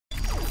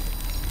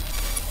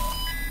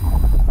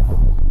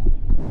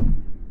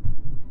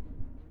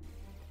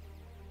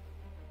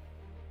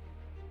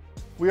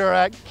We are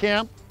at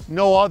Camp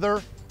No Other.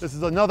 This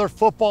is another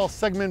football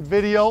segment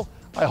video.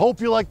 I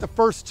hope you like the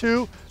first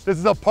two. This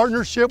is a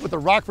partnership with the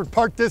Rockford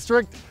Park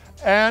District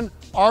and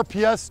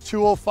RPS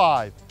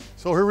 205.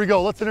 So here we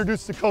go. Let's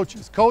introduce the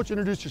coaches. Coach,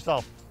 introduce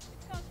yourself.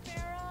 Coach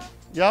Farrell.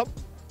 Yep.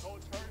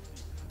 Coach Hershey.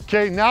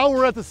 Okay, now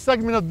we're at the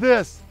segment of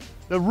this,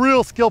 the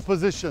real skill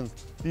positions,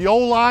 the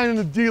O-line and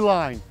the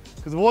D-line.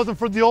 Because if it wasn't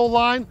for the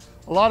O-line,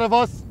 a lot of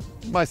us,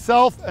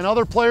 myself and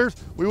other players,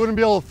 we wouldn't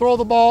be able to throw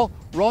the ball,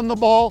 run the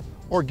ball,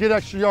 or get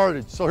extra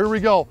yardage. So here we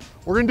go.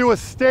 We're gonna do a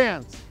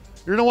stance.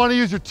 You're gonna wanna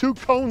use your two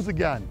cones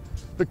again.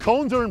 The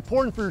cones are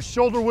important for your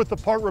shoulder width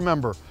apart,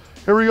 remember.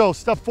 Here we go,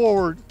 step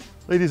forward,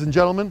 ladies and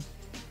gentlemen.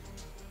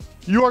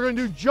 You are gonna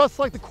do just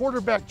like the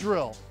quarterback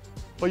drill,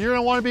 but you're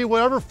gonna wanna be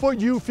whatever foot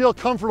you feel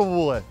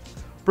comfortable with.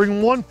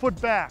 Bring one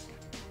foot back.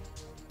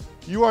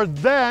 You are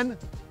then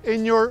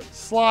in your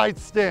slide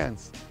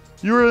stance.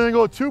 You're gonna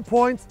go 2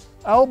 points,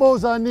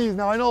 elbows on knees.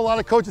 Now I know a lot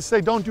of coaches say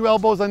don't do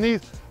elbows on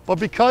knees, but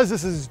because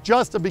this is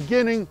just a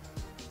beginning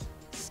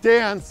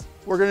stance,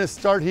 we're gonna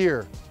start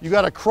here. You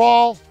gotta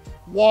crawl,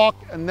 walk,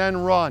 and then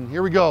run.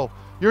 Here we go.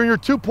 You're in your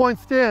 2 point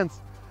stance.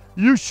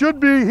 You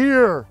should be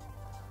here.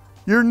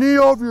 Your knee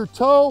over your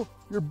toe,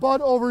 your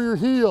butt over your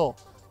heel.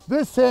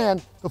 This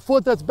hand, the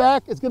foot that's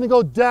back, is gonna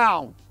go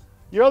down.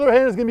 Your other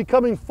hand is gonna be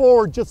coming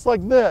forward just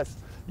like this.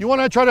 You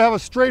wanna try to have a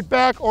straight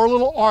back or a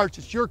little arch.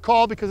 It's your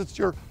call because it's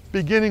your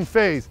beginning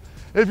phase.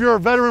 If you're a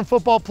veteran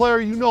football player,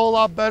 you know a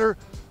lot better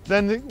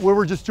than we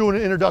were just doing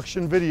an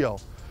introduction video.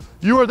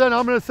 You are then,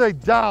 I'm gonna say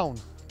down,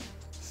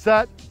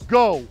 set,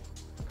 go,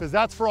 because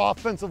that's for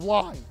offensive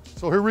line.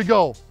 So here we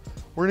go.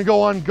 We're gonna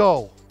go on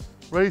go.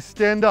 Ready,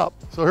 stand up.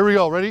 So here we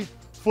go, ready?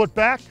 Foot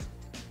back,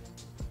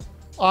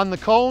 on the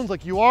cones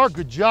like you are,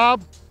 good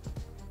job.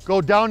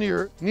 Go down to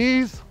your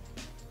knees.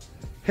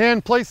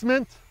 Hand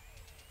placement.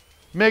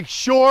 Make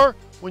sure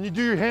when you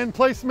do your hand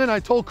placement, I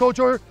told Coach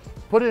earlier,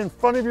 put it in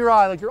front of your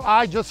eye, like your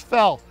eye just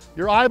fell.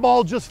 Your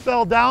eyeball just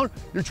fell down.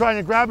 You're trying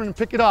to grab it and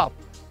pick it up.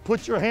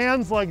 Put your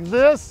hands like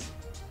this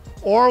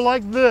or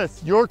like this,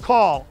 your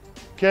call,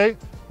 okay?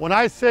 When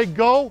I say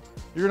go,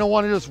 you're gonna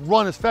wanna just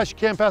run as fast as you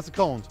can past the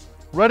cones.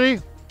 Ready,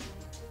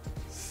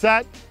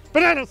 set,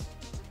 bananas.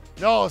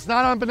 No, it's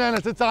not on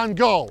bananas, it's on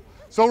go.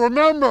 So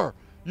remember,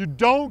 you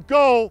don't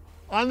go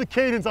on the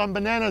cadence on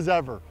bananas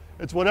ever.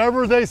 It's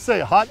whatever they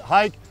say, hot,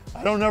 hike.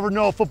 I don't ever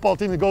know a football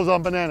team that goes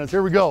on bananas.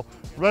 Here we go,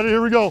 ready,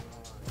 here we go.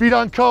 Feet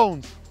on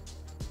cones,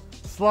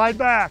 slide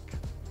back,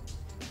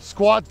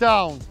 squat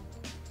down,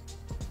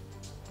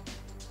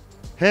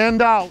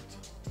 hand out,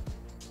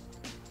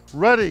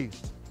 ready,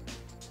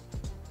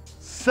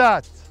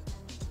 set,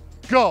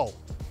 go,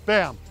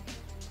 bam.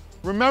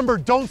 Remember,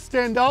 don't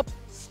stand up,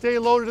 stay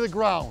low to the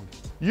ground.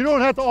 You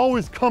don't have to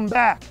always come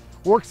back.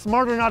 Work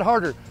smarter, not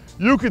harder.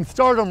 You can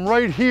start them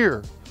right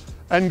here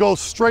and go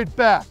straight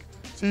back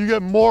so you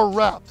get more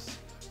reps.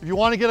 If you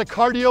want to get a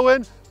cardio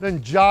in,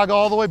 then jog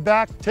all the way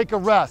back, take a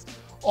rest.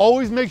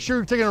 Always make sure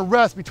you're taking a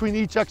rest between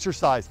each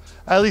exercise,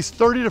 at least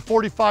 30 to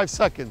 45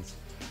 seconds.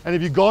 And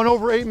if you've gone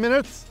over 8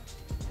 minutes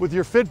with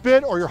your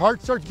Fitbit or your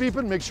heart starts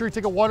beeping, make sure you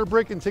take a water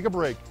break and take a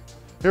break.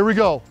 Here we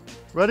go.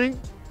 Ready?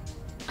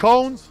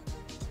 Cones,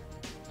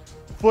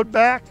 foot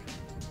back,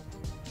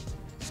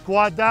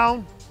 squat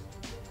down,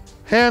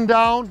 hand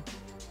down.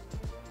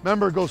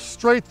 Remember, go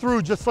straight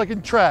through just like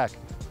in track.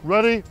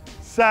 Ready,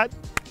 set,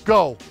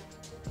 go.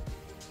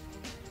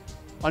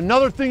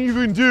 Another thing you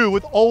can do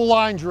with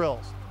O-line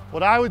drills,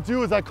 what I would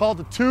do is I call it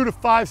the 2 to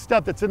 5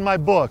 step that's in my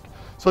book.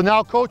 So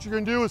now, coach, you're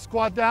gonna do is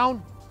squat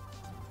down.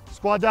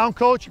 Squat down,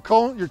 coach.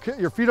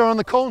 Your feet are on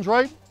the cones,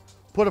 right?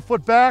 Put a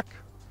foot back,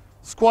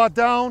 squat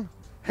down,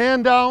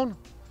 hand down.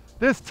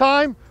 This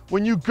time,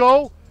 when you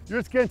go, you're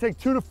just gonna take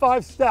 2 to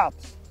 5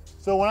 steps.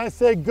 So when I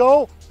say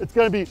go, it's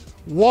gonna be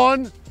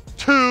 1,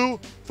 2,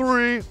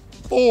 3,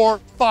 4,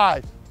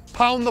 5.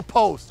 Pound the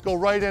post, go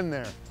right in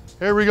there.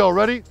 Here we go,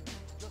 ready?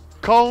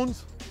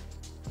 Cones,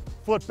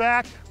 foot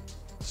back,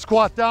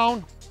 squat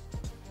down,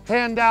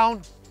 hand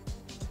down.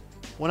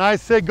 When I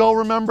say go,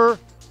 remember,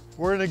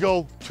 we're gonna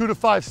go 2 to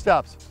 5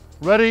 steps.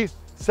 Ready,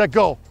 set,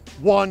 go.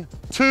 1,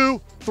 2,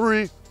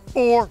 3,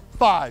 4,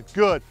 5.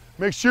 Good.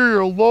 Make sure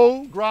you're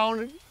low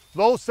ground,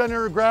 low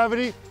center of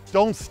gravity.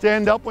 Don't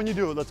stand up when you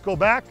do it. Let's go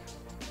back.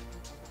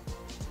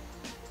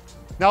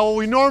 Now, what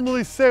we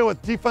normally say with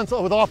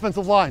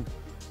offensive line,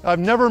 I've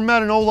never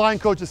met an O-line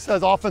coach that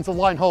says offensive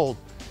line hold.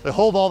 They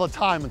hold all the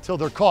time until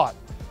they're caught.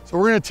 So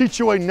we're gonna teach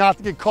you a way not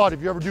to get caught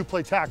if you ever do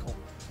play tackle.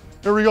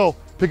 Here we go.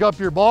 Pick up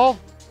your ball.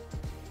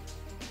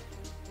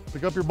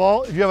 Pick up your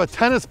ball. If you have a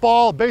tennis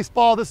ball, a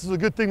baseball, this is a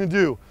good thing to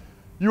do.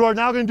 You are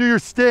now gonna do your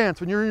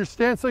stance. When you're in your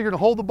stance, you're gonna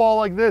hold the ball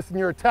like this in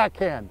your attack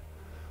hand.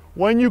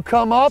 When you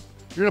come up,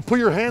 you're gonna put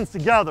your hands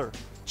together,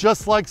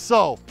 just like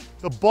so.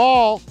 The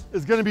ball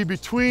is gonna be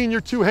between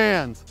your two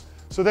hands.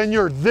 So then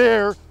you're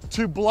there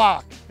to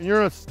block. And you're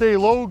gonna stay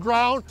low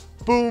ground,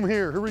 boom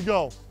here. Here we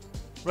go.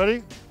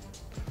 Ready?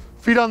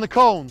 Feet on the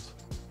cones.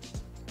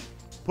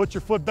 Put your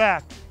foot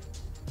back.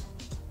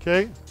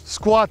 Okay,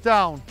 squat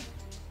down.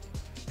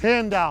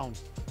 Hand down.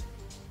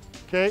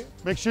 Okay,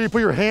 make sure you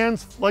put your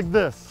hands like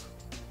this.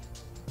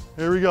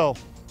 Here we go.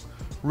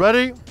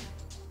 Ready,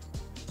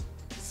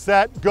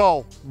 set,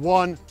 go.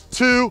 1,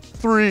 2,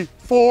 3,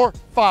 4,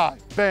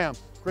 5. Bam.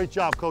 Great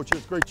job,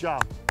 coaches. Great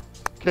job.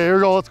 Okay, here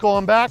we go. Let's go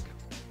on back.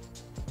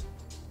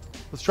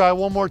 Let's try it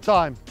one more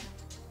time.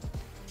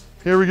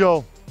 Here we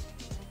go.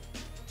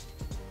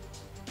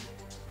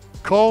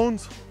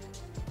 Cones,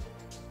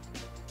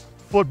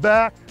 foot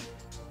back,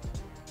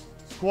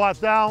 squat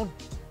down,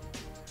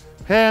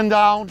 hand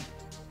down.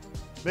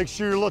 Make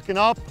sure you're looking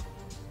up.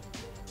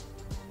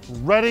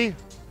 Ready,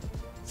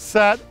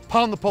 set,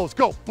 pound the post.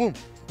 Go. Boom,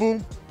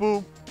 boom,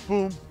 boom,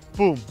 boom,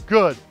 boom.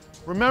 Good.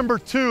 Remember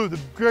too, the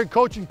great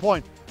coaching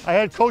point. I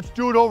had coach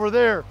do it over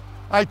there.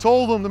 I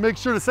told him to make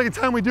sure the second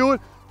time we do it,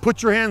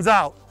 put your hands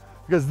out,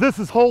 because this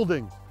is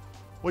holding.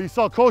 Well, you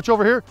saw coach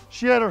over here,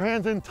 she had her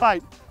hands in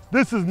tight.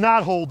 This is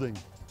not holding.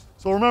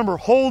 So remember,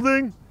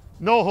 holding,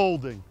 no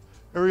holding.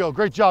 Here we go.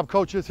 Great job,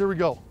 coaches. Here we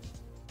go.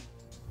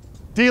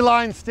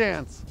 D-line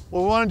stance.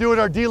 What we want to do with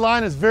our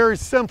D-line is very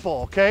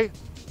simple, okay?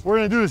 We're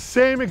going to do the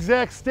same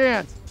exact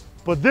stance,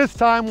 but this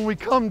time when we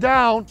come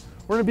down,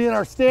 we're going to be in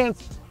our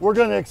stance. We're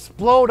going to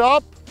explode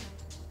up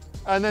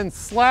and then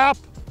slap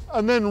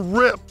and then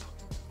rip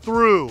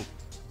through.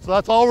 So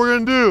that's all we're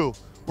going to do.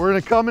 We're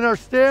going to come in our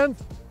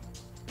stance.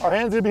 Our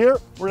hands are going to be here.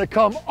 We're going to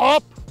come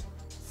up,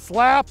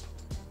 slap,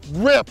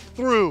 rip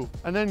through,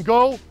 and then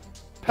go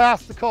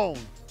past the cone.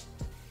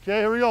 Okay,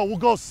 here we go. We'll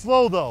go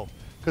slow though,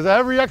 because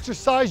every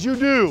exercise you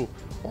do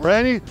or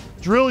any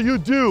drill you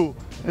do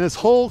in this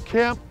whole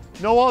camp,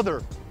 no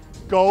other,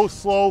 go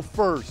slow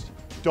first.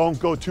 Don't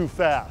go too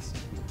fast.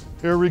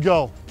 Here we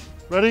go.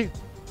 Ready?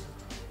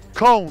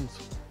 Cones,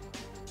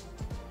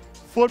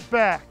 foot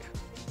back,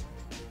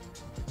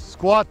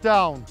 squat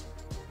down,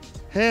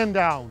 hand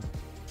down.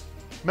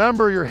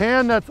 Remember, your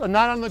hand that's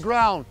not on the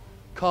ground,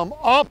 come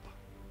up,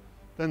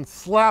 then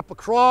slap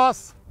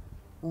across,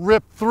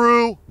 rip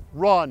through,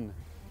 run.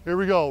 Here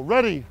we go.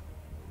 Ready,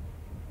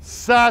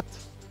 set,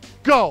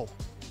 go.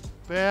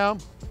 Bam,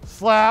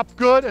 slap,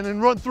 good, and then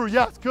run through.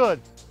 Yes, good,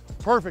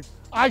 perfect.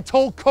 I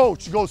told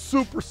coach to go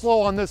super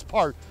slow on this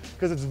part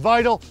because it's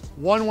vital.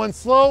 1-1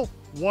 slow,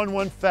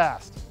 1-1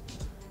 fast.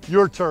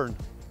 Your turn.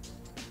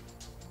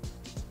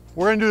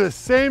 We're gonna do the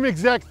same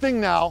exact thing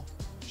now.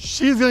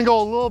 She's gonna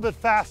go a little bit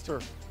faster.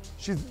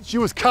 She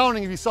was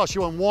counting, if you saw, she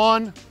went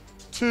 1,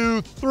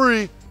 2,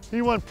 3.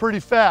 He went pretty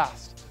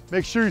fast.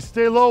 Make sure you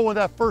stay low with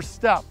that first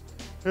step.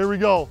 Here we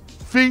go.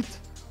 Feet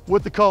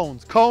with the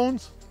cones.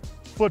 Cones,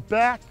 foot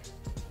back,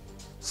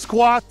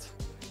 squat,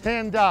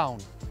 hand down,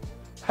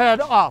 head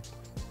up.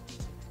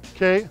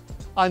 Okay?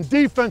 On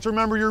defense,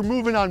 remember you're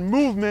moving on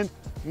movement,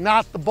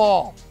 not the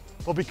ball.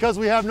 But because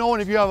we have no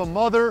one, if you have a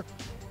mother,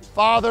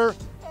 father,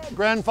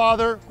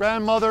 grandfather,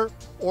 grandmother,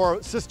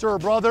 or sister or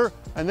brother,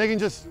 and they can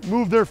just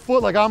move their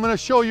foot like I'm gonna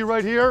show you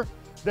right here,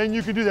 then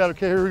you can do that.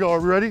 Okay, here we go. Are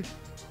we ready?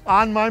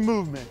 On my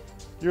movement,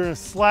 you're gonna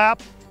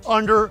slap,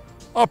 under,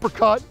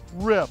 uppercut,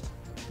 rip.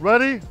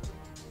 Ready,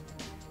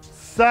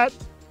 set,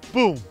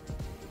 boom.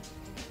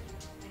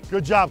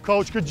 Good job,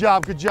 coach. Good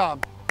job, good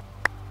job.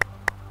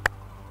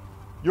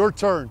 Your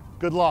turn.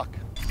 Good luck.